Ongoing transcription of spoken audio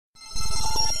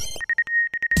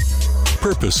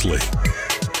Purposely.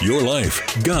 Your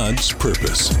life, God's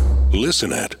purpose.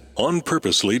 Listen at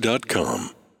onpurposely.com.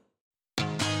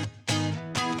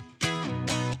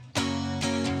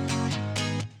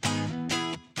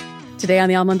 Today on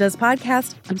the All Mom Does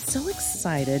podcast, I'm so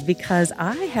excited because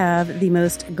I have the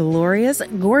most glorious,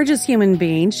 gorgeous human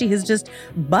being. She has just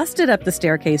busted up the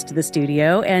staircase to the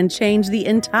studio and changed the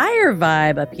entire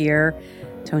vibe up here.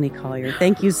 Toni Collier,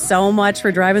 thank you so much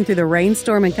for driving through the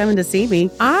rainstorm and coming to see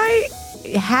me. I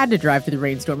had to drive through the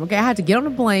rainstorm. Okay, I had to get on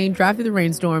a plane, drive through the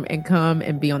rainstorm, and come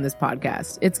and be on this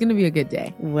podcast. It's going to be a good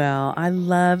day. Well, I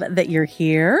love that you're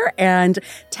here. And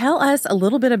tell us a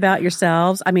little bit about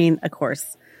yourselves. I mean, of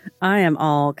course, I am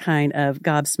all kind of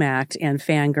gobsmacked and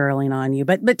fangirling on you.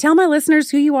 But tell my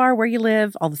listeners who you are, where you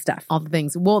live, all the stuff. All the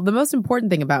things. Well, the most important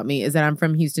thing about me is that I'm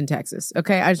from Houston, Texas.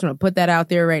 Okay, I just want to put that out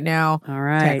there right now. All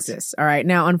right. Texas. All right.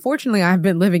 Now, unfortunately, I've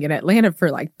been living in Atlanta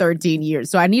for like 13 years.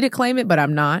 So I need to claim it, but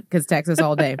I'm not because Texas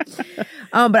all day.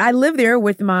 But I live there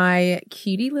with my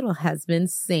cutie little husband,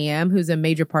 Sam, who's a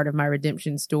major part of my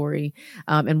redemption story.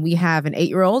 And we have an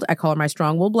 8-year-old. I call her my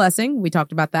strong-willed blessing. We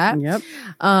talked about that. Yep.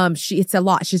 It's a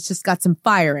lot. She's just got some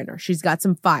fire in her. She's got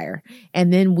some fire.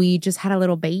 And then we just had a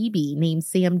little baby named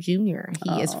Sam Jr.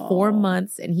 He is 4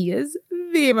 months and he is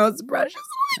the most precious.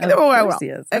 Of course he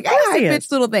is. Okay, bitch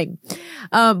little thing.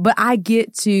 But I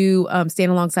get to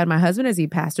stand alongside my husband as he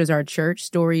pastors our church,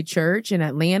 Story Church in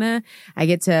Atlanta. I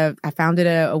founded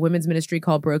a women's ministry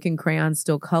called Broken Crayons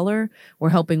Still Color. We're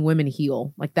helping women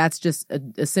heal. Like that's just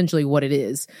essentially what it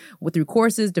is. Through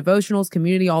courses, devotionals,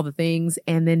 community, all the things.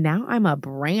 And then now I'm a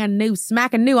brand new,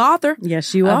 smacking new author.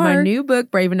 Yes, you are. My new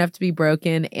book, Brave Enough to Be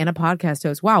Broken, and a podcast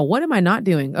host. Wow, what am I not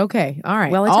doing? Okay, all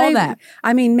right. Well, all that.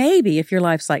 I mean, maybe if your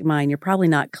life's like mine, you're probably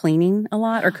not cleaning a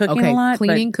lot or cooking a lot.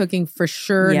 Cleaning, cooking for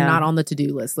sure, Yeah. not on the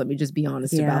to-do list. Let me just be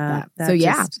honest about that. That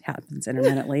just happens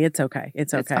intermittently. It's okay.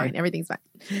 It's okay. It's fine. Everything's fine.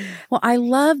 Well, I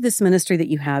love this ministry that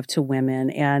you have to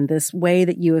women and this way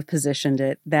that you have positioned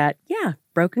it that,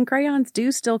 broken crayons do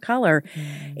still color.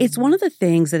 It's one of the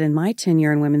things that in my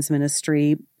tenure in women's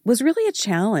ministry was really a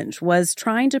challenge, was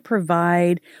trying to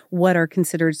provide what are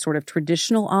considered sort of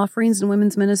traditional offerings in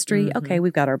women's ministry. Mm-hmm. Okay,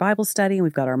 we've got our Bible study and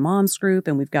we've got our moms group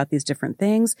and we've got these different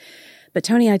things. But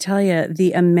Toni, I tell you,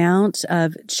 the amount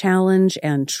of challenge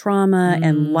and trauma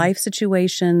and life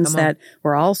situations that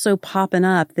were also popping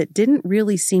up that didn't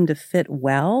really seem to fit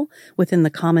well within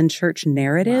the common church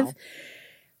narrative.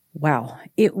 Wow.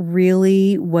 It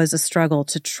really was a struggle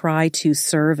to try to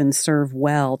serve and serve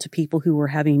well to people who were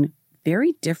having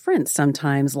very different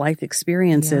sometimes life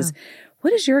experiences. Yeah.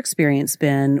 What has your experience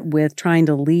been with trying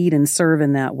to lead and serve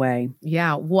in that way?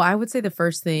 Yeah. Well, I would say the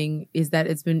first thing is that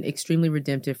it's been extremely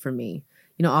redemptive for me.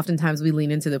 You know, oftentimes we lean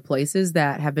into the places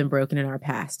that have been broken in our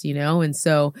past, you know? And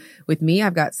so with me,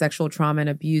 I've got sexual trauma and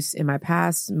abuse in my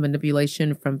past,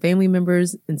 manipulation from family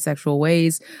members in sexual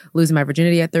ways, losing my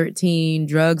virginity at 13,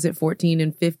 drugs at 14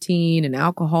 and 15, and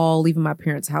alcohol, leaving my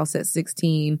parents' house at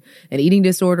 16, an eating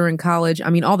disorder in college.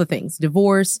 I mean, all the things,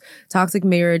 divorce, toxic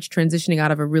marriage, transitioning out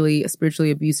of a really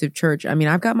spiritually abusive church. I mean,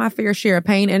 I've got my fair share of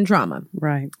pain and trauma.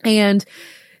 Right. And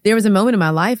there was a moment in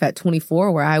my life at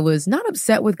 24 where I was not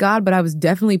upset with God, but I was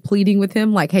definitely pleading with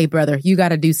him like, hey, brother, you got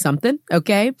to do something.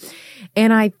 Okay.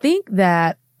 And I think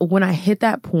that when I hit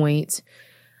that point,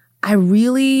 I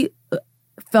really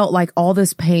felt like all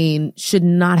this pain should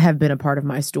not have been a part of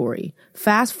my story.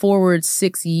 Fast forward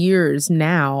 6 years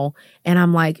now, and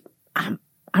I'm like, I'm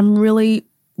really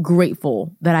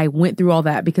grateful that I went through all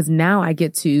that because now I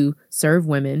get to serve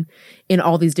women in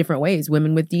all these different ways.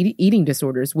 Women with eating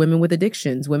disorders, women with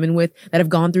addictions, women that have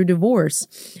gone through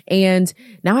divorce. And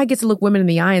now I get to look women in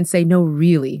the eye and say, no,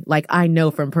 really, like I know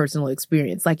from personal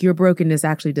experience, like your brokenness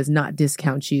actually does not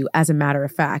discount you. As a matter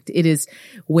of fact, it is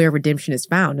where redemption is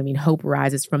found. I mean, hope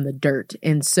rises from the dirt.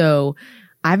 And so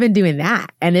I've been doing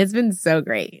that and it's been so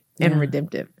great and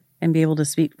redemptive. And be able to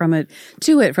speak from it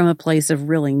from a place of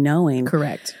really knowing.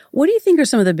 Correct. What do you think are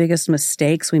some of the biggest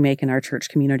mistakes we make in our church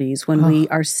communities when we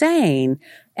are saying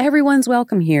everyone's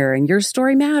welcome here and your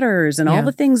story matters and all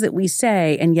the things that we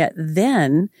say, and yet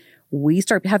then we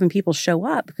start having people show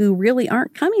up who really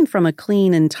aren't coming from a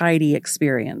clean and tidy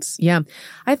experience? Yeah.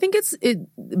 I think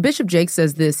Bishop Jake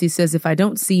says this. He says, if I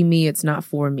don't see me, it's not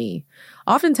for me.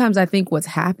 Oftentimes I think what's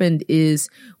happened is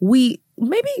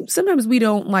sometimes we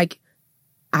don't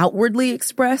outwardly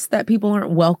express that people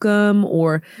aren't welcome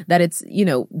or that it's,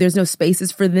 there's no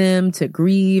spaces for them to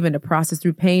grieve and to process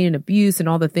through pain and abuse and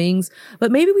all the things.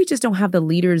 But maybe we just don't have the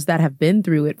leaders that have been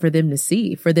through it for them to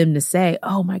see, for them to say,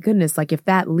 oh my goodness, like if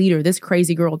that leader, this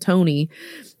crazy girl, Toni,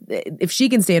 if she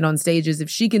can stand on stages, if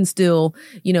she can still,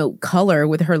 color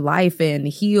with her life and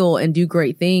heal and do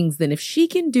great things, then if she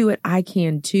can do it, I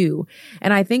can too.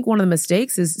 And I think one of the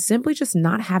mistakes is simply just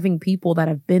not having people that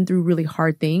have been through really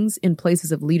hard things in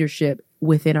places of leadership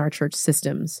within our church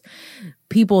systems.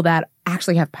 People that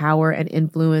actually have power and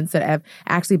influence, that have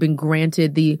actually been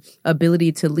granted the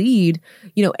ability to lead,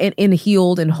 in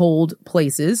healed and whole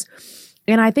places.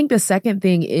 And I think the second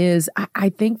thing is I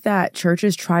think that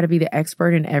churches try to be the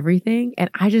expert in everything.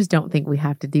 And I just don't think we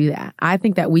have to do that. I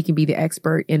think that we can be the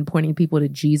expert in pointing people to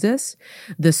Jesus,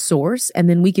 the source, and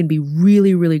then we can be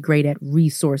really, really great at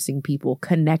resourcing people,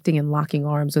 connecting and locking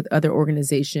arms with other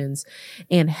organizations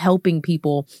and helping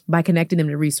people by connecting them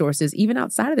to resources, even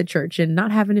outside of the church, and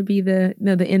not having to be the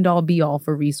end all be all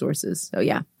for resources. So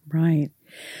yeah. Right.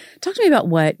 Talk to me about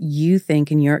what you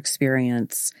think in your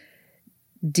experience,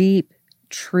 deep,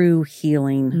 true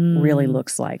healing really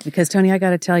looks like. Because Toni, I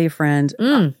got to tell you,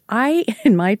 friend, I,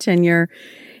 in my tenure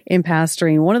in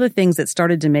pastoring, one of the things that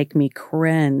started to make me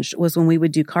cringe was when we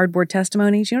would do cardboard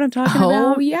testimonies. You know what I'm talking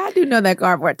about? Oh, yeah, I do know that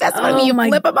cardboard testimony. You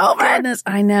flip them over. Goodness,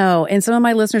 I know. And some of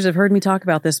my listeners have heard me talk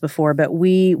about this before, but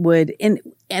we would, and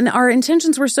our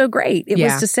intentions were so great. It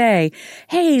was to say,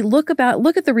 hey, look at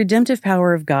the redemptive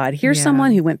power of God. Here's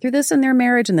someone who went through this in their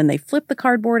marriage, and then they flipped the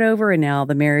cardboard over, and now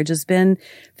the marriage has been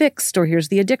fixed, or here's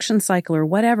the addiction cycle or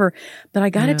whatever. But I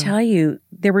got to tell you,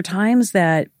 there were times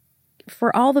that,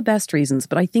 for all the best reasons,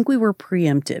 but I think we were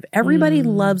preemptive. Everybody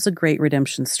loves a great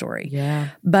redemption story. Yeah.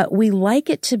 But we like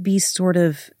it to be sort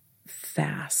of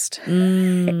fast.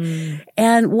 And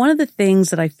one of the things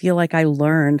that I feel like I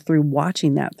learned through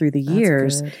watching that through the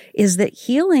years is that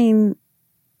healing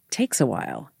takes a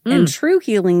while. And true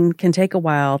healing can take a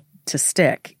while to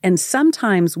stick. And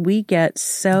sometimes we get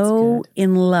so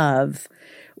in love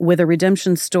with a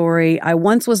redemption story. I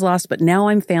once was lost, but now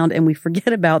I'm found, and we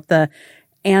forget about the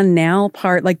and now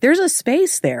part. Like there's a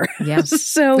space there. Yes.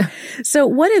 So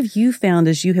what have you found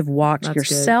as you have walked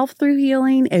yourself through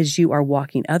healing, as you are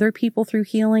walking other people through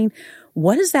healing?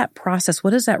 What is that process? What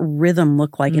does that rhythm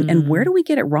look like? And where do we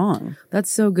get it wrong?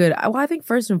 That's so good. Well, I think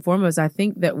first and foremost, I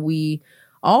think that we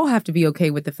all have to be okay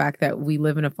with the fact that we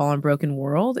live in a fallen, broken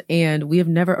world, and we have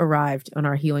never arrived on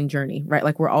our healing journey, right?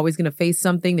 Like we're always going to face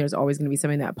something. There's always going to be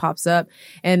something that pops up.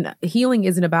 And healing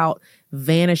isn't about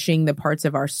vanishing the parts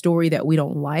of our story that we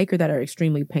don't like or that are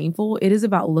extremely painful. It is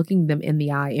about looking them in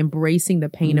the eye, embracing the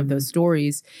pain of those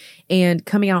stories, and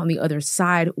coming out on the other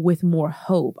side with more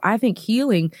hope. I think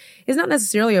healing is not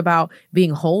necessarily about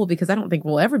being whole, because I don't think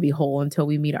we'll ever be whole until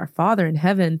we meet our Father in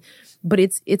heaven. But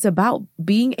it's about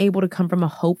being able to come from a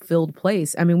hope-filled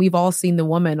place. I mean, we've all seen the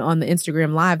woman on the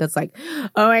Instagram Live that's like,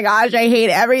 oh my gosh, I hate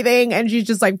everything. And she's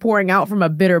just like pouring out from a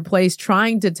bitter place,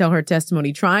 trying to tell her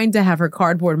testimony, trying to have her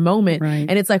cardboard moment. Right.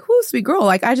 And it's like, whoo, sweet girl,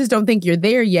 like, I just don't think you're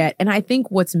there yet. And I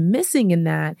think what's missing in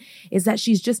that is that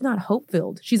she's just not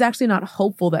hope-filled. She's actually not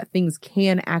hopeful that things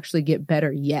can actually get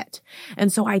better yet.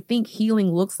 And so I think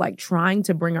healing looks like trying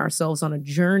to bring ourselves on a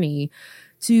journey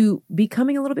to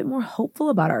becoming a little bit more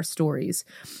hopeful about our stories.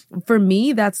 For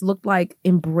me, that's looked like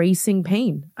embracing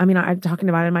pain. I mean, I'm talking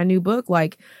about it in my new book,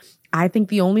 like, I think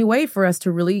the only way for us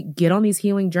to really get on these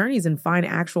healing journeys and find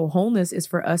actual wholeness is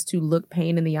for us to look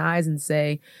pain in the eyes and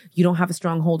say, you don't have a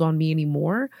strong hold on me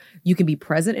anymore. You can be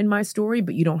present in my story,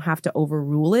 but you don't have to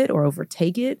overrule it or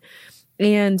overtake it.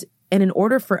 And in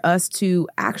order for us to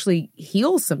actually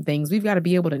heal some things, we've got to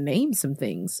be able to name some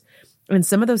things. And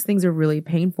some of those things are really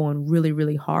painful and really,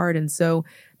 really hard. And so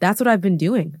that's what I've been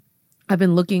doing. I've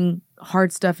been looking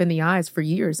hard stuff in the eyes for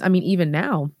years. I mean, even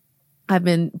now, I've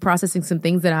been processing some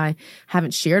things that I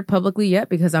haven't shared publicly yet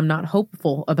because I'm not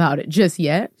hopeful about it just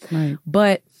yet. Right.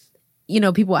 But,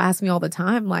 people ask me all the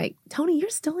time, like, Toni, you're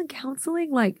still in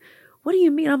counseling? Like, what do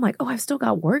you mean? I'm like, oh, I've still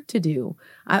got work to do.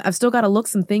 I've still got to look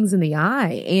some things in the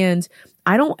eye. And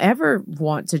I don't ever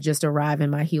want to just arrive in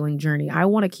my healing journey. I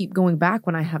want to keep going back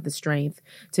when I have the strength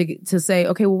to say,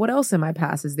 okay, well, what else in my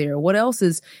past is there? What else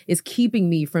is keeping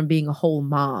me from being a whole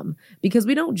mom? Because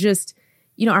we don't just,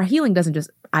 our healing doesn't just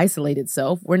isolate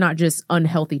itself. We're not just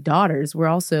unhealthy daughters. We're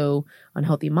also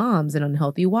unhealthy moms and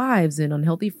unhealthy wives and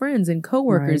unhealthy friends and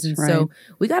coworkers. So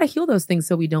we got to heal those things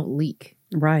so we don't leak.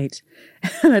 Right.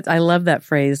 I love that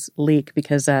phrase, leak,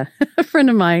 because a friend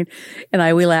of mine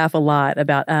and we laugh a lot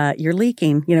about you're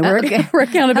leaking. You know, we're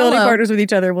accountability partners with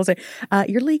each other. We'll say,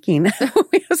 you're leaking.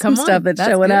 We have some stuff that's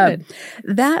showing good. up.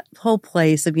 That whole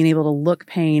place of being able to look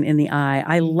pain in the eye,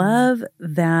 I love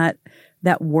that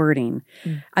wording.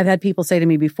 I've had people say to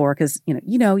me before, because, you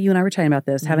and I were chatting about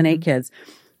this, having 8 kids.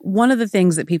 One of the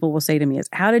things that people will say to me is,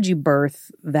 how did you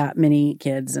birth that many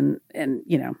kids? And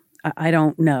I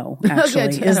don't know,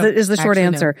 actually, is the short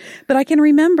answer. No. But I can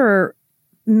remember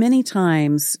many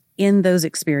times in those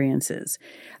experiences,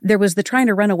 there was the trying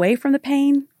to run away from the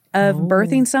pain of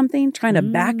birthing something, trying to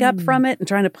back up from it and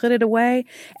trying to put it away.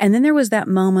 And then there was that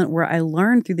moment where I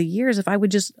learned through the years, if I would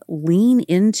just lean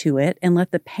into it and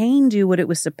let the pain do what it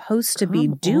was supposed to be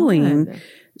doing,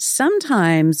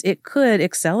 sometimes it could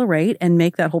accelerate and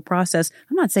make that whole process,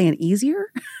 I'm not saying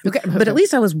easier, but at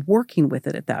least I was working with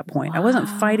it at that point. Wow. I wasn't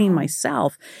fighting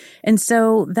myself. And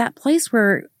so that place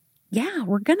where,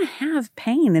 we're going to have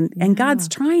pain and God's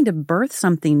trying to birth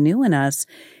something new in us.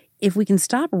 If we can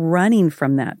stop running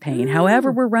from that pain,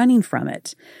 however we're running from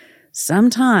it,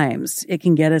 sometimes it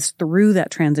can get us through that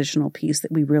transitional piece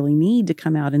that we really need to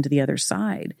come out into the other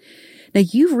side. Now,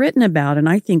 you've written about, and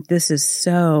I think this is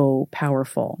so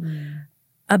powerful,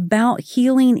 about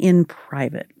healing in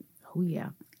private. Oh, yeah.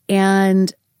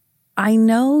 And I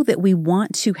know that we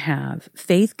want to have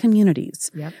faith communities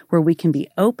where we can be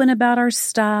open about our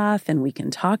stuff and we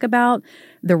can talk about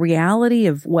the reality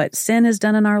of what sin has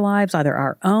done in our lives, either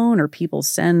our own or people's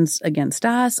sins against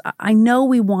us. I know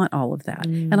we want all of that.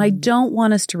 And I don't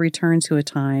want us to return to a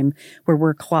time where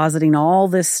we're closeting all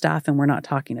this stuff and we're not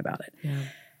talking about it. Yeah.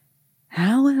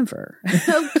 However,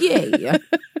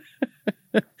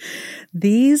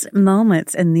 these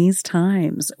moments and these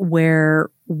times where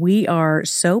we are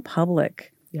so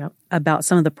public about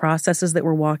some of the processes that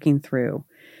we're walking through,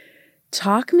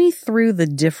 talk me through the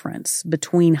difference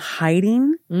between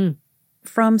hiding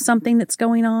from something that's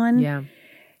going on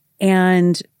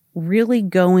and really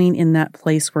going in that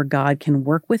place where God can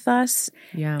work with us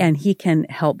and he can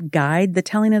help guide the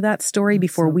telling of that story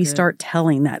before we start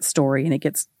telling that story and it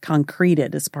gets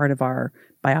concreted as part of our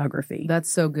biography.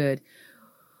 That's so good.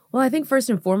 Well, I think first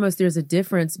and foremost, there's a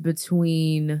difference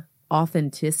between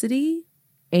authenticity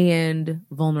and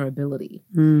vulnerability.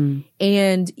 And,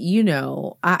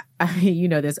 I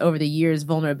this over the years,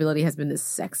 vulnerability has been this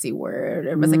sexy word.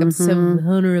 Everybody's like, I'm so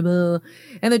vulnerable.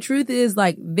 And the truth is,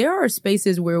 like, there are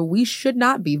spaces where we should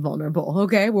not be vulnerable,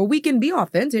 okay? Where we can be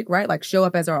authentic, right? Like, show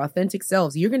up as our authentic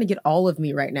selves. You're going to get all of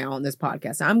me right now on this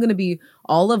podcast. I'm going to be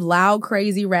all of loud,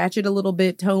 crazy, ratchet a little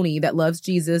bit Tony that loves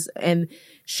Jesus and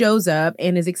shows up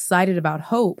and is excited about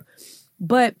hope.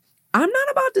 But I'm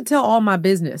not about to tell all my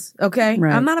business, okay?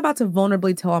 Right. I'm not about to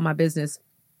vulnerably tell all my business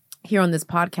here on this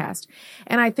podcast.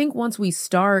 And I think once we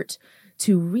start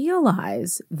to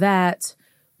realize that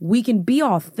we can be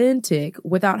authentic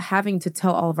without having to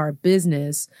tell all of our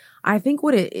business, I think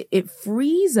what it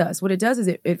frees us. What it does is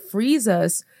it frees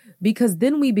us because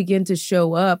then we begin to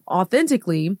show up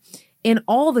authentically in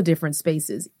all the different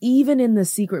spaces, even in the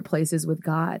secret places with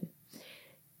God.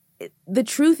 The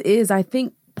truth is, I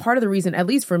think, part of the reason, at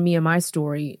least for me and my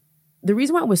story, the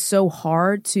reason why it was so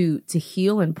hard to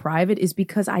heal in private is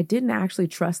because I didn't actually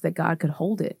trust that God could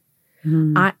hold it.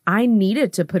 I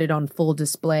needed to put it on full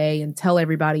display and tell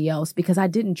everybody else because I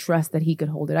didn't trust that he could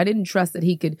hold it. I didn't trust that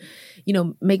he could,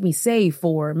 make me safe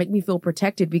or make me feel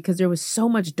protected because there was so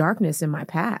much darkness in my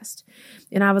past.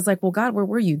 And I was like, well, God, where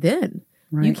were you then?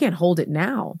 Right. You can't hold it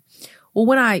now. Well,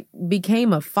 when I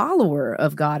became a follower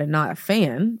of God and not a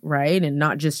fan, right, and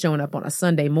not just showing up on a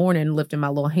Sunday morning, lifting my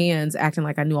little hands, acting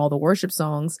like I knew all the worship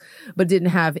songs, but didn't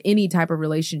have any type of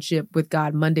relationship with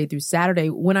God Monday through Saturday,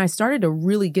 when I started to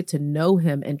really get to know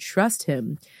him and trust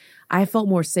him, I felt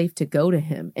more safe to go to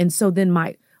him. And so then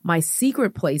my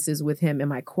secret places with him and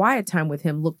my quiet time with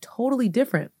him looked totally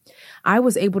different. I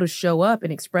was able to show up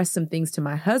and express some things to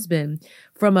my husband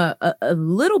from a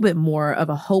little bit more of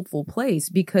a hopeful place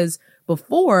because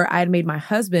before I had made my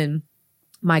husband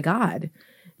my God,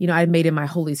 I had made him my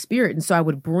Holy Spirit. And so I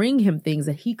would bring him things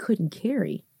that he couldn't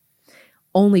carry.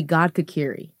 Only God could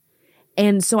carry.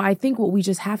 And so I think what we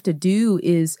just have to do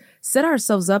is set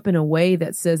ourselves up in a way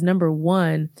that says, number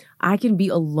one, I can be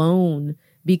alone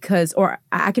or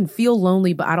I can feel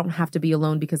lonely, but I don't have to be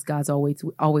alone because God's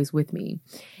always with me.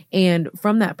 And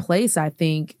from that place, I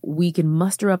think we can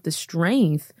muster up the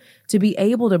strength to be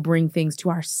able to bring things to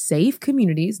our safe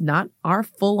communities, not our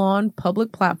full-on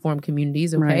public platform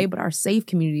communities, okay? Right. But our safe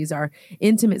communities, our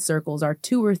intimate circles, our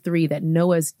 2 or 3 that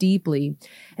know us deeply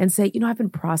and say, I've been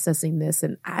processing this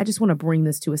and I just want to bring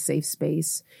this to a safe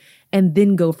space. and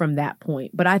then go from that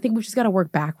point. But I think we just got to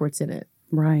work backwards in it.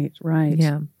 Right, right.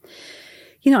 Yeah.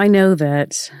 I know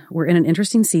that we're in an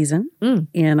interesting season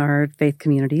in our faith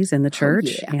communities in the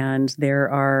church, and there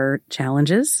are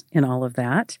challenges in all of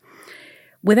that.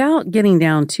 Without getting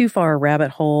down too far a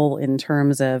rabbit hole in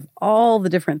terms of all the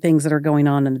different things that are going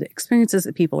on and the experiences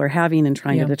that people are having and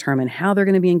trying to determine how they're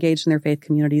going to be engaged in their faith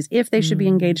communities, if they should be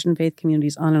engaged in faith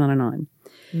communities, on and on and on.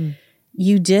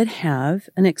 You did have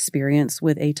an experience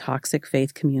with a toxic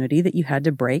faith community that you had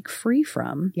to break free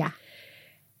from. Yeah.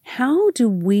 How do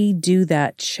we do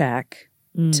that check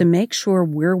to make sure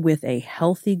we're with a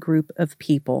healthy group of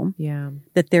people,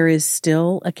 that there is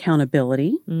still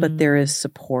accountability, but there is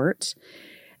support,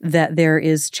 that there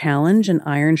is challenge and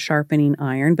iron sharpening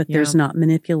iron, but there's not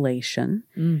manipulation?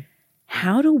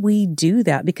 How do we do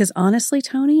that? Because honestly,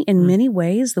 Toni, in many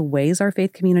ways, the ways our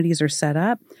faith communities are set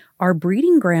up are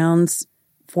breeding grounds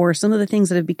for some of the things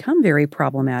that have become very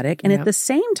problematic. And at the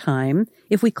same time,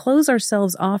 if we close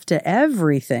ourselves off to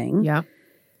everything,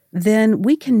 then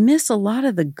we can miss a lot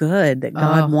of the good that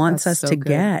God wants us to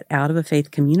get out of a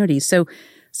faith community. So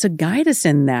guide us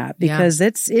in that, because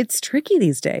it's tricky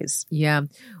these days. Yeah.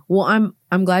 Well,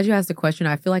 I'm glad you asked the question.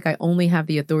 I feel like I only have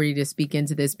the authority to speak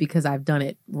into this because I've done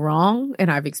it wrong,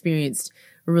 and I've experienced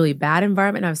a really bad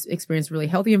environment. I've experienced a really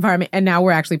healthy environment, and now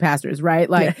we're actually pastors, right?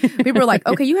 Like people are like,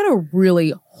 okay, you had a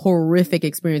really horrific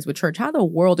experience with church. How the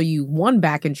world are you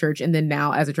back in church? And then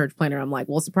now as a church planner, I'm like,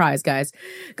 well, surprise, guys,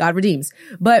 God redeems.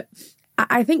 But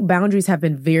I think boundaries have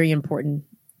been very important.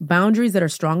 Boundaries that are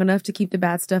strong enough to keep the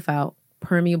bad stuff out,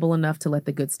 permeable enough to let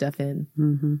the good stuff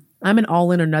in. I'm an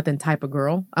all in or nothing type of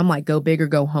girl. I'm like, go big or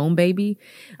go home, baby.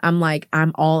 I'm like,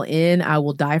 I'm all in. I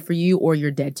will die for you, or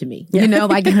you're dead to me. You know,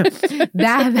 like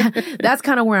that's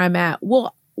kind of where I'm at.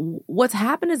 Well, what's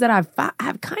happened is that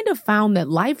I've kind of found that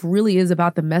life really is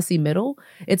about the messy middle.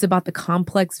 It's about the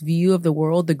complex view of the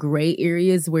world, the gray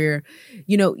areas where,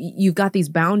 you've got these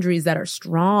boundaries that are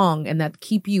strong and that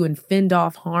keep you and fend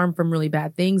off harm from really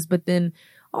bad things. But then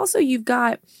also you've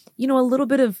got, a little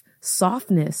bit of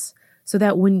softness so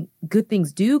that when good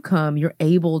things do come, you're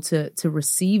able to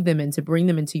receive them and to bring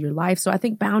them into your life. So I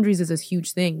think boundaries is a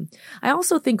huge thing. I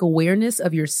also think awareness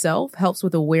of yourself helps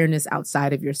with awareness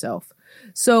outside of yourself.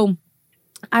 So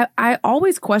I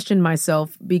always question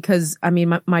myself because,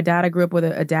 my dad, I grew up with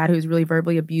a dad who's really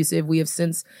verbally abusive. We have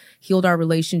since healed our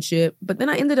relationship. But then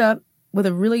I ended up with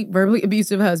a really verbally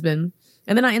abusive husband.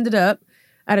 And then I ended up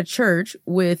at a church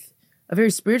with a very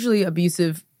spiritually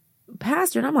abusive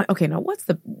pastor. And I'm like, okay, now what's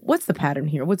the pattern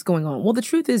here? What's going on? Well, the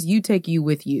truth is you take you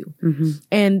with you.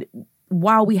 And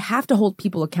while we have to hold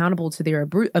people accountable to their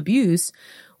abuse,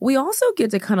 we also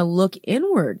get to kind of look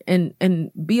inward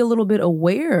and be a little bit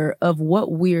aware of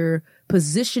what we're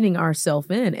positioning ourselves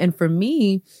in. And for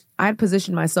me, I'd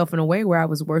positioned myself in a way where I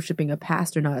was worshiping a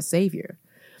pastor, not a savior.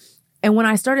 And when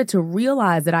I started to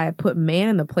realize that I had put man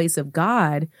in the place of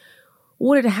God,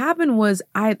 what had happened was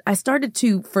I started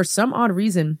to, for some odd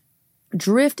reason,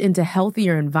 drift into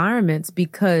healthier environments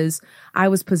because I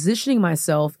was positioning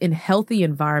myself in healthy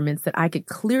environments that I could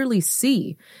clearly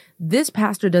see. This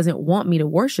pastor doesn't want me to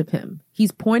worship him.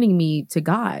 He's pointing me to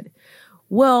God.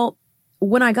 Well,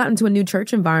 when I got into a new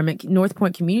church environment, North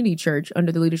Point Community Church,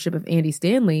 under the leadership of Andy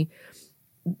Stanley,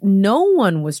 no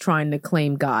one was trying to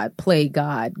claim God, play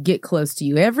God, get close to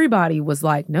you. Everybody was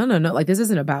like, no, like this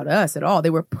isn't about us at all. They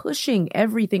were pushing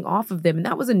everything off of them. And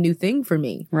that was a new thing for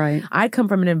me. Right. I'd come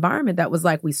from an environment that was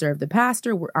like, we serve the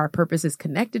pastor. Our purpose is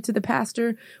connected to the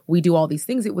pastor. We do all these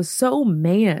things. It was so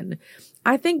man.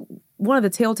 I think one of the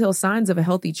telltale signs of a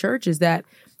healthy church is that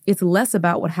it's less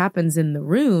about what happens in the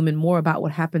room and more about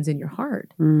what happens in your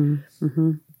heart.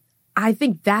 I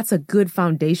think that's a good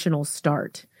foundational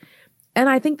start. And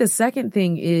I think the second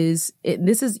thing is,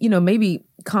 this is, maybe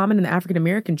common in the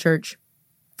African-American church.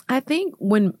 I think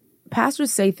when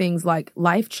pastors say things like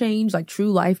life change, like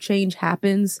true life change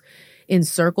happens in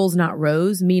circles, not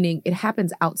rows, meaning it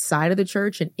happens outside of the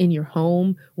church and in your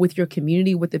home, with your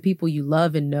community, with the people you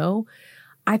love and know.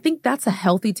 I think that's a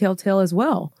healthy telltale as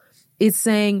well. It's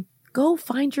saying, go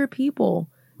find your people.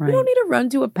 Right. You don't need to run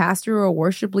to a pastor or a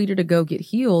worship leader to go get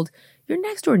healed. Your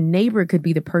next door neighbor could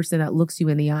be the person that looks you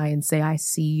in the eye and say, I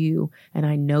see you and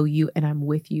I know you and I'm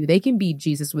with you. They can be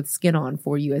Jesus with skin on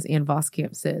for you, as Ann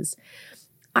Voskamp says.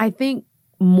 I think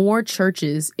more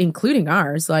churches, including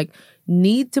ours,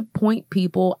 need to point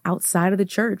people outside of the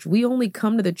church. We only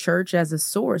come to the church as a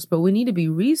source, but we need to be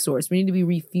resourced. We need to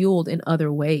be refueled in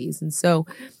other ways. And so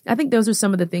I think those are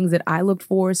some of the things that I looked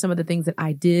for, some of the things that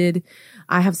I did.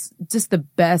 I have just the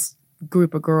best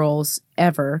group of girls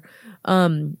ever.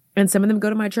 And some of them go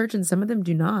to my church and some of them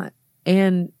do not.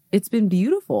 And it's been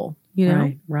beautiful. you know?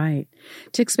 Right, right.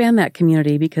 To expand that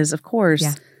community, because of course,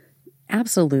 Yeah.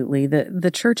 absolutely,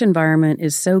 the church environment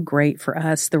is so great for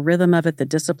us. The rhythm of it, the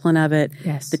discipline of it,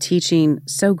 Yes. the teaching,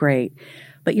 so great.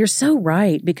 But you're so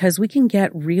right, because we can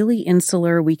get really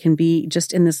insular. We can be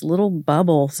just in this little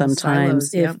bubble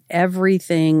sometimes Silos, yeah. if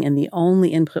everything and the only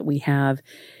input we have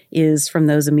is from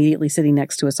those immediately sitting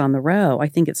next to us on the row. I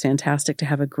think it's fantastic to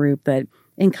have a group that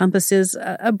encompasses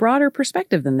a broader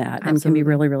perspective than that and can be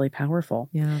really, really powerful.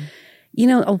 Yeah. You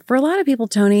know, for a lot of people,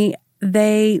 Tony,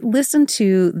 they listen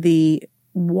to the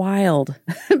wild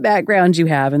background you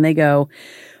have and they go,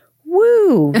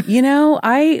 woo, you know,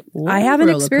 I haven't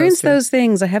roller experienced coaster. those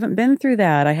things. I haven't been through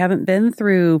that. I haven't been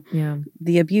through Yeah.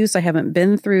 the abuse. I haven't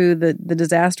been through the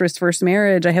disastrous first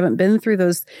marriage. I haven't been through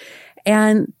those.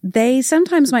 And they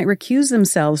sometimes might recuse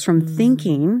themselves from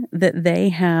thinking that they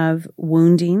have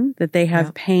wounding, that they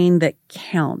have pain that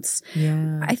counts.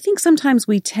 Yeah. I think sometimes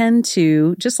we tend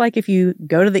to, just like if you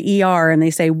go to the ER and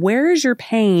they say, where is your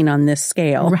pain on this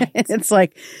scale? Right. It's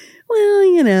like, well,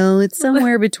 you know, it's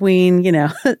somewhere between, you know,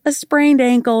 a sprained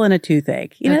ankle and a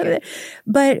toothache, you know.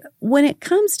 But when it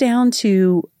comes down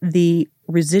to the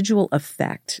residual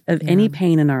effect of any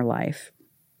pain in our life,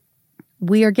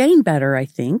 we are getting better, I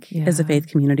think, as a faith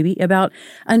community about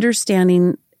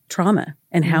understanding trauma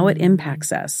and how it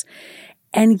impacts us.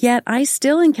 And yet I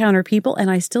still encounter people,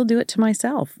 and I still do it to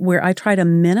myself, where I try to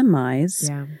minimize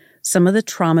some of the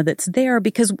trauma that's there.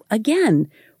 Because again,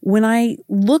 when I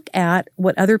look at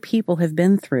what other people have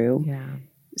been through,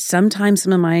 sometimes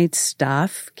some of my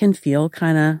stuff can feel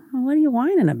kind of, what are you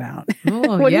whining about?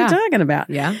 Oh, what are you talking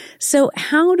about? Yeah. So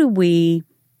how do we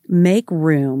make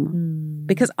room?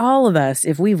 Because all of us,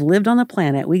 if we've lived on the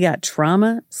planet, we got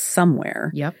trauma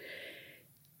somewhere. Yep.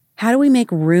 How do we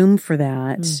make room for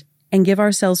that and give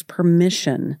ourselves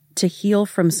permission to heal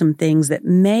from some things that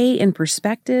may, in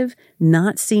perspective,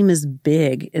 not seem as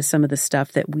big as some of the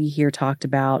stuff that we hear talked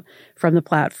about from the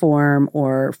platform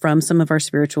or from some of our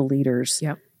spiritual leaders?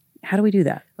 Yep. How do we do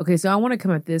that? Okay, so I want to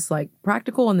come at this like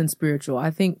practical and then spiritual.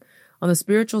 I think on the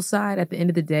spiritual side, at the end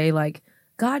of the day, like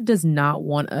God does not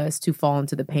want us to fall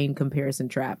into the pain comparison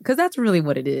trap, because that's really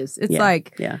what it is. It's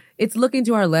it's looking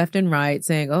to our left and right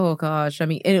saying, oh gosh, I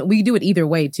mean, and we do it either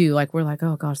way too. Like we're like,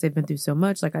 oh gosh, they've been through so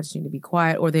much. Like I just need to be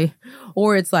quiet.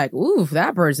 Or it's like, ooh,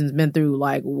 that person's been through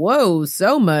like, whoa,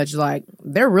 so much. Like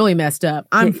they're really messed up.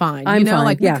 I'm fine. I'm you know, fine.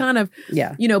 like we kind of,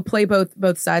 Yeah. you know, play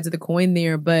both sides of the coin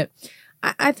there. But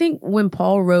I think when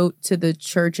Paul wrote to the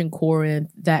church in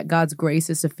Corinth that God's grace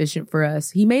is sufficient for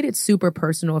us, he made it super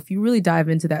personal. If you really dive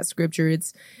into that scripture,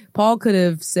 Paul could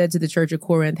have said to the church of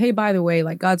Corinth, hey, by the way,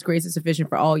 like God's grace is sufficient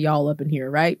for all y'all up in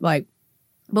here, right? Like,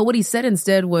 but what he said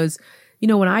instead was, you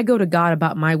know, when I go to God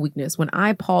about my weakness, when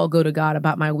I, Paul, go to God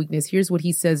about my weakness, here's what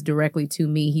he says directly to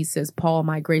me. He says, Paul,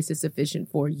 my grace is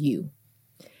sufficient for you.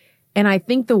 And I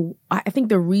think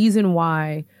the reason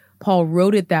why Paul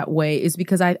wrote it that way is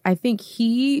because I think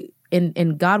he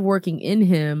and God working in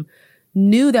him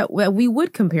knew that we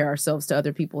would compare ourselves to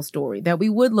other people's story, that we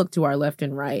would look to our left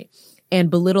and right and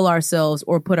belittle ourselves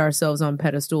or put ourselves on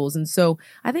pedestals. And so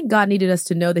I think God needed us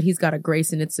to know that he's got a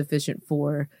grace and it's sufficient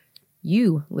for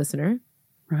you, listener.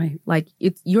 Right. Like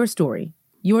it's your story,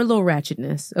 your little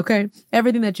ratchetness, okay?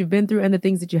 Everything that you've been through and the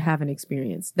things that you haven't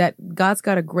experienced, that God's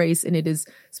got a grace and it is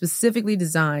specifically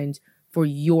designed for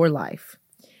your life.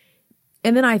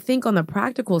 And then I think on the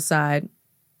practical side,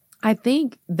 I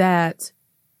think that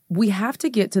we have to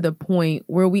get to the point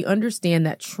where we understand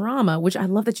that trauma, which I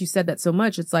love that you said that so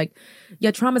much. It's like,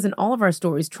 yeah, trauma's in all of our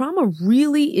stories. Trauma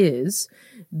really is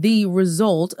the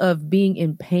result of being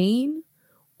in pain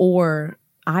or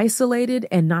isolated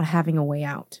and not having a way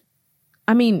out.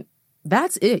 I mean,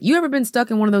 that's it. You ever been stuck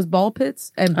in one of those ball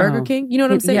pits at Burger King? You know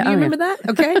what I'm saying? Yeah, Do you remember that?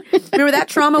 Okay. Remember that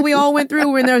trauma we all went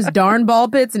through when there's darn ball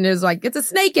pits and there's like, it's a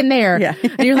snake in there. Yeah.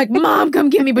 And you're like, Mom,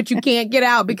 come get me, but you can't get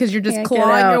out because you're just Can't get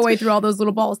clawing out. your way through all those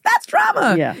little balls. That's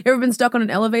trauma. Yeah. You ever been stuck on an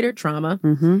elevator? Trauma.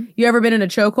 Mm-hmm. You ever been in a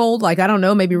chokehold? Like, I don't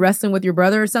know, maybe wrestling with your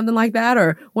brother or something like that?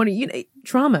 Or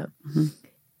trauma. Mm-hmm.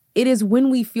 It is when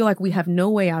we feel like we have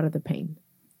no way out of the pain.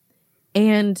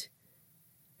 And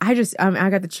I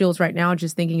got the chills right now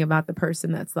just thinking about the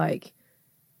person that's like,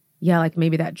 yeah, like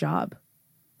maybe that job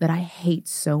that I hate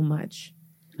so much.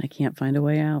 I can't find a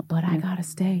way out. But I gotta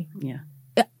stay. Yeah.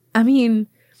 I mean,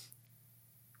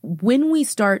 when we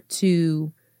start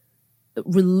to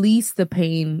release the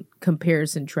pain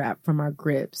comparison trap from our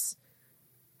grips,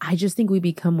 I just think we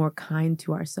become more kind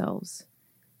to ourselves.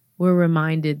 We're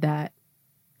reminded that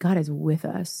God is with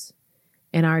us.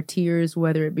 And our tears,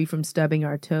 whether it be from stubbing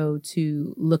our toe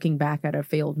to looking back at a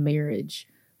failed marriage,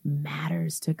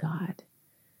 matters to God.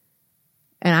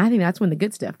 And I think that's when the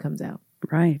good stuff comes out.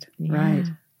 Right. Yeah. Right.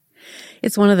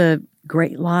 It's one of the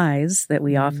great lies that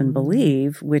we often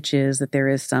believe, which is that there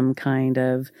is some kind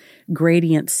of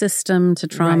gradient system to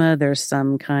trauma. Right. There's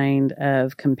some kind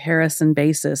of comparison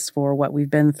basis for what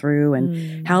we've been through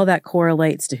and how that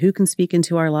correlates to who can speak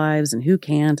into our lives and who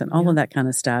can't and all of that kind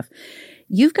of stuff.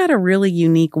 You've got a really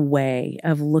unique way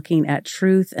of looking at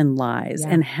truth and lies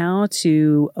and how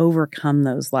to overcome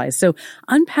those lies. So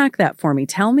unpack that for me.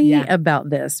 Tell me about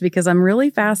this, because I'm really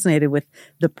fascinated with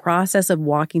the process of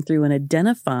walking through and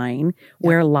identifying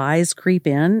where lies creep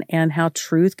in and how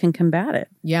truth can combat it.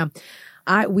 Yeah.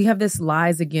 We have this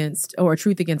truth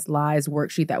against lies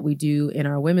worksheet that we do in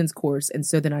our women's course. And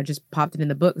so then I just popped it in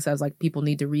the book. So I was like, people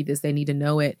need to read this. They need to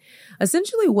know it.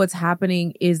 Essentially what's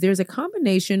happening is there's a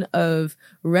combination of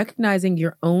recognizing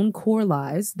your own core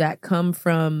lies that come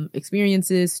from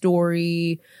experiences,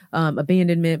 story,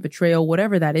 abandonment, betrayal,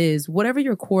 whatever that is, whatever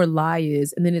your core lie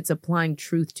is, and then it's applying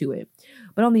truth to it.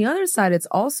 But on the other side, it's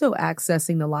also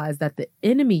accessing the lies that the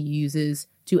enemy uses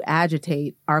to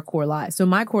agitate our core lies. So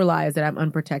my core lie is that I'm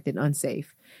unprotected and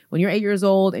unsafe. When you're 8 years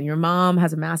old and your mom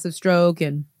has a massive stroke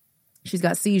and she's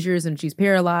got seizures and she's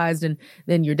paralyzed, and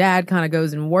then your dad kind of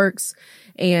goes and works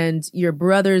and your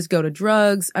brothers go to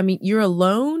drugs. I mean, you're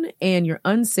alone and you're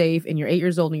unsafe and you're 8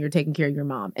 years old and you're taking care of your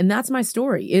mom. And that's my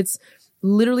story. It's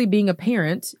literally being a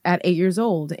parent at 8 years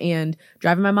old and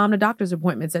driving my mom to doctor's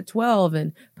appointments at 12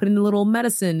 and putting the little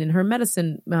medicine in her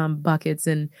medicine buckets.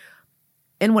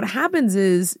 And what happens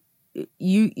is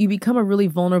you become a really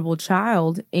vulnerable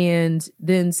child, and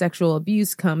then sexual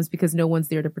abuse comes because no one's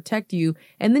there to protect you.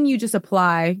 And then you just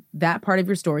apply that part of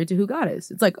your story to who God is.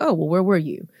 It's like, oh, well, where were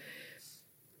you?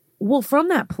 Well, from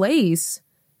that place,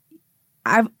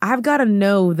 I've got to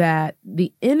know that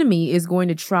the enemy is going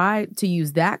to try to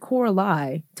use that core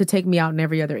lie to take me out in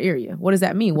every other area. What does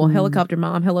that mean? Well, helicopter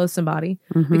mom, hello, somebody.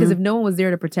 Because if no one was there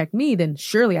to protect me, then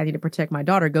surely I need to protect my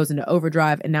daughter, goes into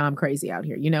overdrive, and now I'm crazy out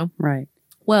here, you know? Right.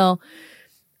 Well,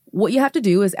 what you have to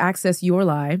do is access your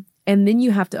lie, and then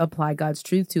you have to apply God's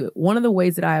truth to it. One of the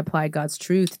ways that I applied God's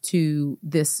truth to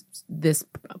this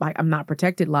like, I'm not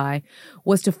protected lie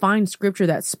was to find scripture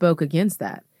that spoke against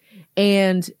that.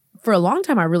 And for a long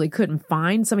time, I really couldn't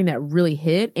find something that really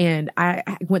hit. And I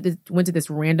went to this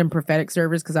random prophetic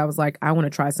service because I was like, I want to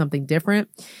try something different.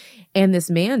 And this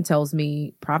man tells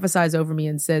me, prophesies over me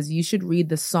and says, you should read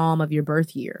the Psalm of your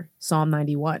birth year, Psalm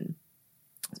 91.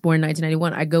 I was born in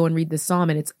 1991. I go and read this Psalm,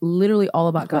 and it's literally all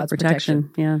about God's protection.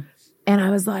 Yeah. And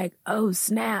I was like, oh,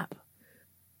 snap.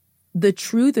 The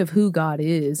truth of who God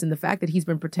is and the fact that he's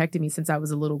been protecting me since I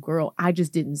was a little girl, I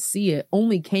just didn't see it.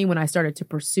 Only came when I started to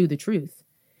pursue the truth.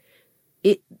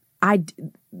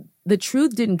 The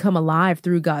truth didn't come alive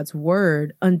through God's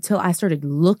word until I started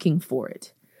looking for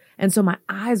it. And so my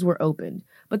eyes were opened.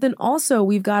 But then also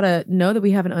we've got to know that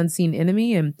we have an unseen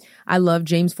enemy. And I love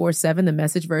James 4:7, the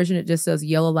Message version. It just says,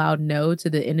 yell aloud no to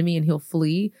the enemy and he'll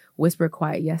flee. Whisper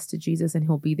quiet yes to Jesus and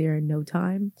he'll be there in no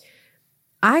time.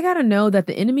 I got to know that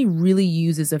the enemy really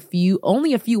uses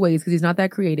only a few ways, because he's not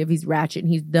that creative. He's ratchet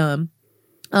and he's dumb.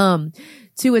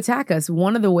 To attack us.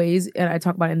 One of the ways, and I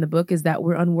talk about it in the book, is that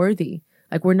we're unworthy.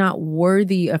 Like, we're not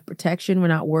worthy of protection. We're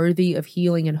not worthy of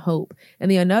healing and hope.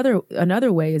 And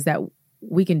another way is that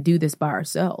we can do this by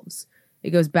ourselves. It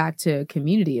goes back to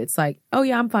community. It's like, oh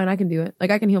yeah, I'm fine. I can do it.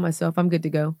 Like, I can heal myself. I'm good to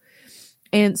go.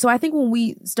 And so I think when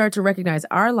we start to recognize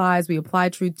our lies, we apply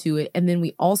truth to it. And then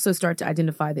we also start to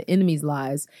identify the enemy's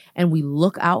lies and we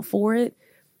look out for it.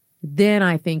 Then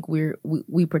I think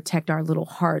we protect our little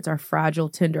hearts, our fragile,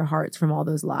 tender hearts from all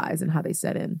those lies and how they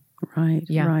set in. Right.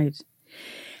 Yeah. Right.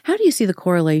 How do you see the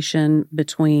correlation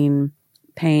between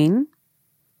pain,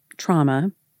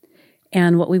 trauma,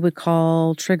 and what we would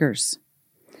call triggers?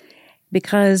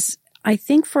 Because I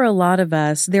think for a lot of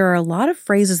us, there are a lot of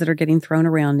phrases that are getting thrown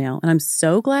around now. And I'm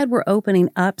so glad we're opening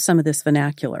up some of this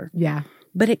vernacular. Yeah.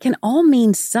 But it can all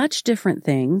mean such different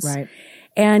things. Right.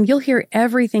 And you'll hear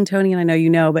everything, Tony, and I know you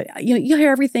know, but you'll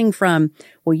hear everything from,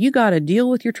 well, you got to deal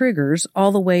with your triggers,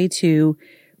 all the way to,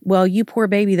 well, you poor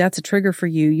baby, that's a trigger for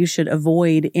you. You should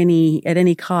avoid at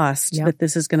any cost that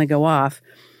this is going to go off.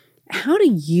 How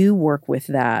do you work with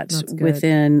that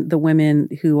within the women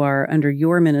who are under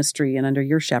your ministry and under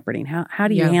your shepherding? How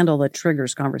do you handle the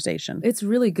triggers conversation? It's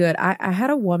really good. I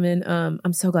had a woman,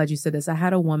 I'm so glad you said this. I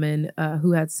had a woman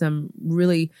who had some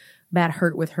really bad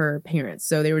hurt with her parents.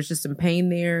 So there was just some pain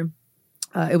there.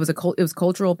 It was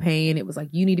cultural pain. It was like,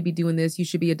 you need to be doing this. You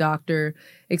should be a doctor,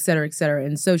 et cetera, et cetera.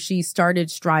 And so she started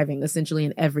striving essentially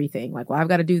in everything. Like, well, I've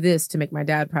got to do this to make my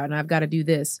dad proud, and I've got to do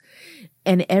this.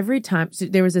 And every time, so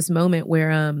there was this moment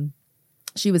where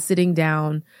she was sitting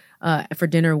down for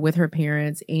dinner with her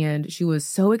parents. And she was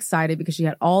so excited because she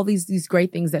had all these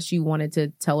great things that she wanted to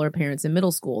tell her parents in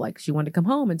middle school. Like she wanted to come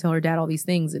home and tell her dad all these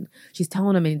things. And she's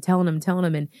telling him and telling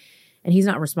him. And he's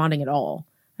not responding at all.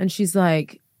 And she's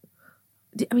like,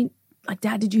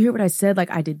 Dad, did you hear what I said? Like,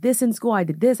 I did this in school. I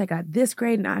did this. I got this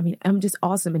grade. And I'm just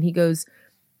awesome. And he goes,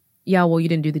 yeah, well, you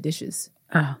didn't do the dishes.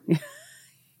 Oh, yeah.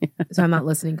 So I'm not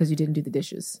listening because you didn't do the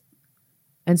dishes.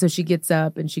 And so she gets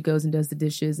up and she goes and does the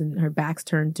dishes, and her back's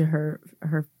turned to her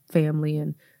family,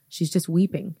 and she's just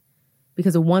weeping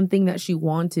because the one thing that she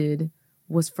wanted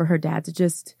was for her dad to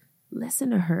just listen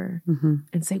to her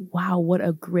and say, wow, what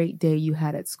a great day you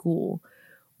had at school.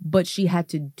 But she had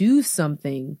to do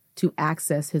something to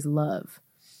access his love.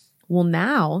 Well,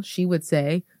 now she would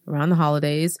say around the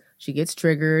holidays, she gets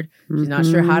triggered. She's not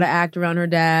sure how to act around her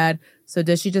dad. So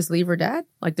does she just leave her dad?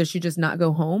 Like, does she just not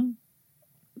go home?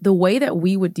 The way that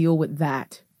we would deal with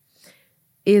that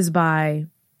is by,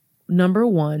 number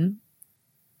one,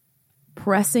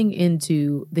 pressing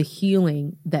into the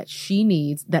healing that she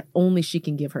needs that only she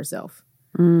can give herself.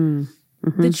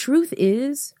 The truth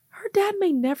is, her dad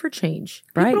may never change.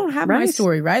 People don't have my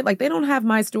story, right? Like, they don't have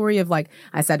my story of like,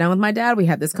 I sat down with my dad, we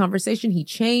had this conversation, he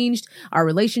changed, our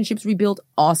relationships rebuilt.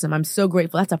 Awesome. I'm so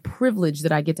grateful. That's a privilege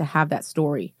that I get to have that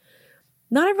story.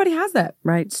 Not everybody has that.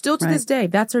 Right. Still to this day,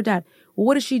 that's her dad. Well,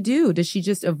 what does she do? Does she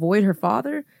just avoid her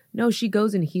father? No, she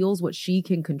goes and heals what she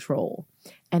can control.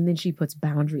 And then she puts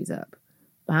boundaries up.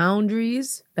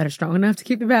 Boundaries that are strong enough to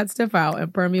keep the bad stuff out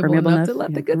and permeable enough to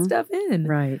let the good stuff in.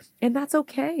 Right. And that's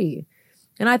okay.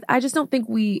 And I just don't think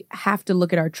we have to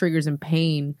look at our triggers and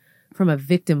pain from a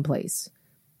victim place.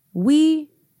 We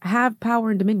have power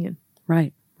and dominion.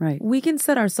 Right. Right. We can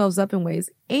set ourselves up in ways,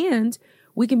 and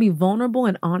we can be vulnerable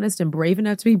and honest and brave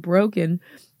enough to be broken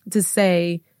to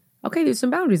say, okay, there's some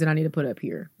boundaries that I need to put up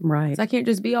here. Right. So I can't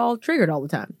just be all triggered all the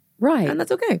time. Right. And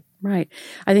that's okay. Right.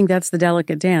 I think that's the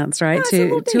delicate dance, right?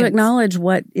 Yeah, to acknowledge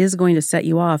what is going to set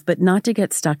you off, but not to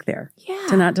get stuck there. Yeah.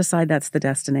 To not decide that's the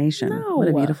destination. No. What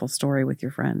a beautiful story with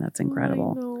your friend. That's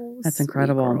incredible. I know. That's Sweet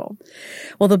incredible. girl.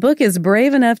 Well, the book is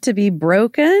Brave Enough to Be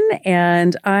Broken,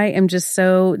 and I am just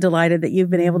so delighted that you've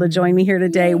been able to join me here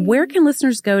today. Yay. Where can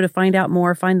listeners go to find out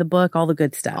more, find the book, all the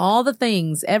good stuff? All the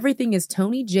things. Everything is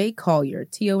Toni J. Collier.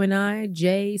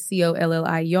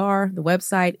 ToniJCollier. The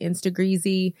website,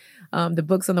 Instagreasy. The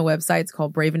book's on the website. It's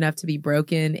called Brave Enough to Be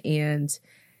Broken. And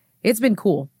it's been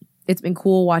cool. It's been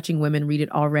cool watching women read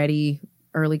it already.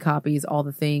 Early copies, all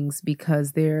the things,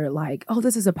 because they're like, oh,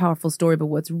 this is a powerful story. But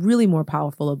what's really more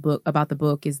powerful about the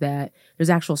book is that there's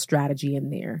actual strategy in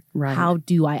there. Right. How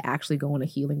do I actually go on a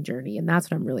healing journey? And that's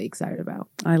what I'm really excited about.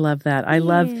 I love that. I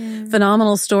love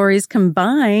phenomenal stories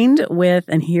combined with,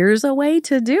 and here's a way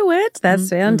to do it. That's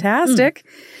fantastic.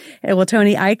 Well,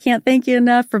 Toni, I can't thank you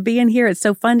enough for being here. It's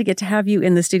so fun to get to have you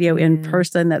in the studio in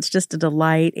person. That's just a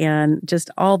delight, and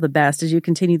just all the best as you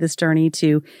continue this journey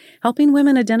to helping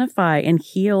women identify and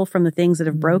heal from the things that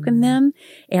have broken them,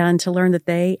 and to learn that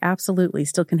they absolutely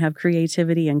still can have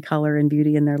creativity and color and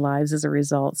beauty in their lives as a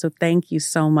result. So thank you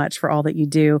so much for all that you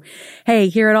do. Hey,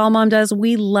 here at All Mom Does,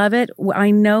 we love it. I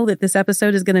know that this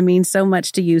episode is going to mean so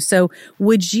much to you. So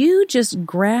would you just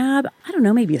grab, I don't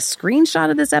know, maybe a screenshot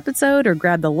of this episode, or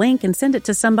grab the link and send it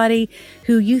to somebody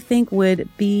who you think would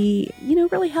be,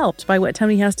 really helped by what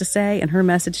Toni has to say and her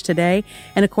message today.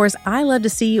 And of course, I love to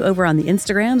see you over on the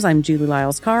Instagrams. I'm Julie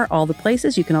Lyles Carr, all the places.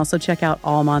 You can also check out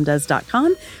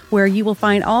allmomdoes.com, where you will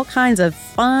find all kinds of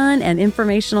fun and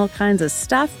informational kinds of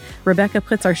stuff. Rebecca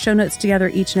puts our show notes together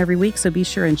each and every week, so be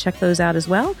sure and check those out as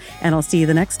well. And I'll see you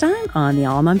the next time on the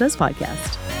All Mom Does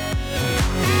podcast.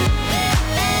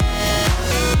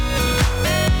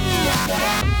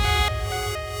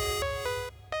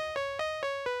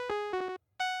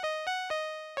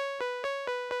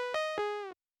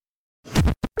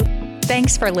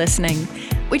 Thanks for listening.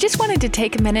 We just wanted to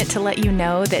take a minute to let you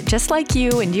know that just like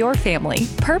you and your family,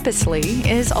 Purposely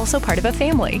is also part of a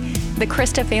family, the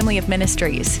Christa Family of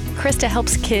Ministries. Christa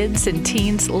helps kids and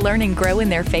teens learn and grow in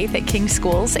their faith at King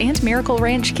Schools and Miracle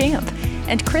Ranch Camp.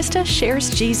 And Christa shares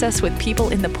Jesus with people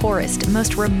in the poorest,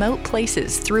 most remote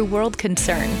places through World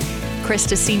Concern.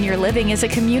 Christa Senior Living is a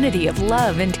community of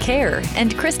love and care,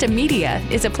 and Christa Media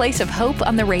is a place of hope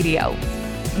on the radio.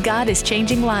 God is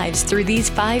changing lives through these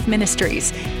 5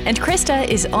 ministries, and Christa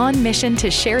is on mission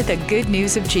to share the good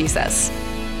news of Jesus.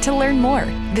 To learn more,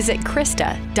 visit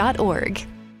Christa.org.